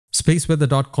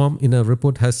Spaceweather.com in a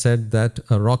report has said that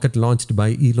a rocket launched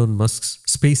by Elon Musk's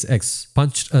SpaceX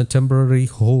punched a temporary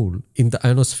hole in the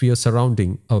ionosphere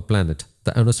surrounding our planet.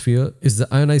 The ionosphere is the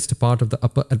ionized part of the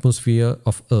upper atmosphere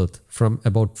of Earth from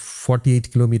about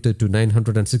 48 km to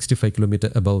 965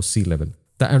 km above sea level.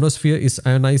 The ionosphere is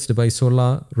ionized by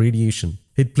solar radiation.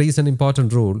 It plays an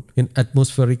important role in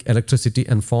atmospheric electricity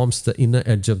and forms the inner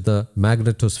edge of the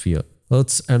magnetosphere.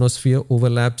 Earth's ionosphere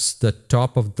overlaps the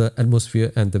top of the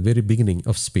atmosphere and the very beginning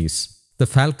of space. The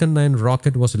Falcon 9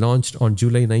 rocket was launched on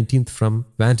July 19th from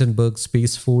Vandenberg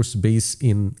Space Force Base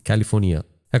in California.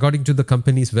 According to the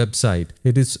company's website,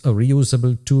 it is a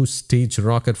reusable two-stage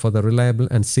rocket for the reliable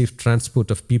and safe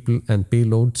transport of people and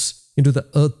payloads into the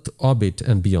Earth orbit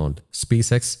and beyond.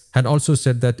 SpaceX had also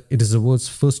said that it is the world's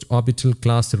first orbital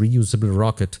class reusable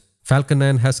rocket. Falcon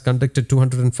 9 has conducted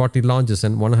 240 launches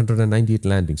and 198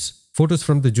 landings. Photos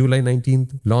from the July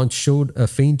 19th launch showed a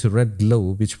faint red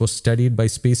glow, which was studied by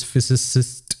space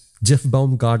physicist Jeff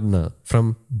Baumgartner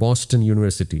from Boston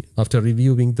University. After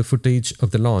reviewing the footage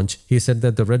of the launch, he said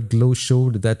that the red glow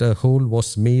showed that a hole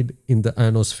was made in the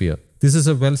ionosphere. This is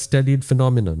a well-studied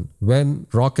phenomenon when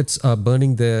rockets are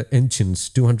burning their engines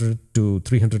 200 to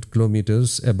 300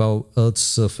 kilometers above Earth's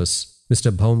surface,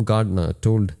 Mr. Baumgartner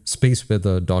told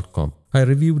SpaceWeather.com. I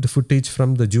reviewed footage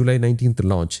from the July 19th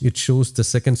launch. It shows the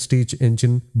second stage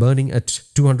engine burning at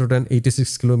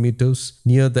 286 kilometers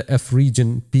near the F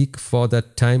region peak for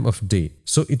that time of day.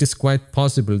 So it is quite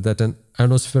possible that an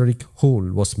ionospheric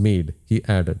hole was made, he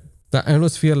added. The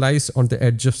ionosphere lies on the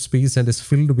edge of space and is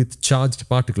filled with charged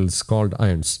particles called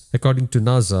ions. According to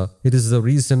NASA, it is the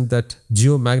reason that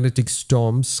geomagnetic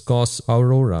storms cause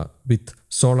aurora, with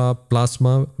solar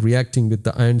plasma reacting with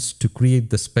the ions to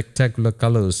create the spectacular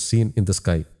colors seen in the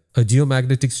sky. A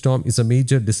geomagnetic storm is a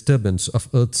major disturbance of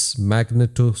Earth's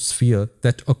magnetosphere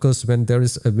that occurs when there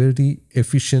is a very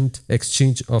efficient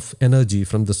exchange of energy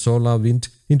from the solar wind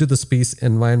into the space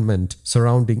environment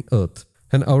surrounding Earth.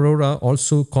 An aurora,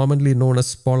 also commonly known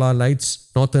as polar lights,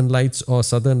 northern lights or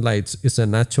southern lights, is a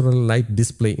natural light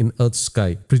display in Earth's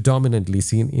sky, predominantly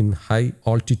seen in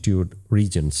high-altitude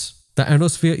regions. The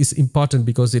ionosphere is important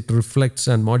because it reflects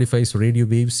and modifies radio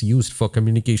waves used for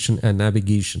communication and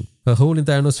navigation. A hole in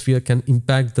the ionosphere can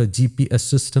impact the GPS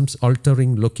systems,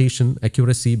 altering location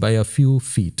accuracy by a few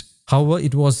feet. However,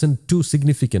 it wasn't too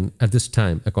significant at this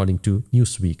time, according to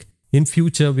Newsweek. In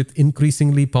future, with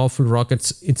increasingly powerful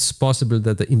rockets, it's possible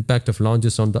that the impact of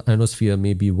launches on the ionosphere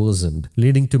may be worsened,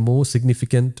 leading to more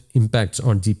significant impacts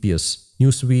on GPS,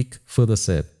 Newsweek further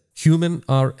said. Humans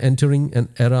are entering an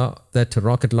era that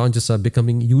rocket launches are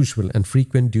becoming usual and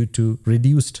frequent due to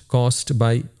reduced cost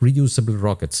by reusable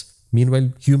rockets.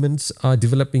 Meanwhile, humans are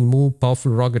developing more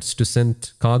powerful rockets to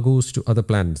send cargoes to other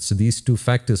planets. So these two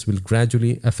factors will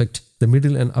gradually affect the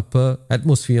middle and upper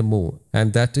atmosphere more,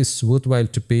 and that is worthwhile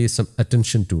to pay some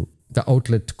attention to. The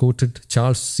outlet quoted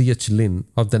Charles C.H. Lin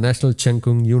of the National Cheng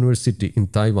Kung University in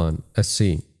Taiwan as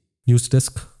saying, News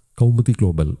Desk, Kaumudy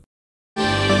Global.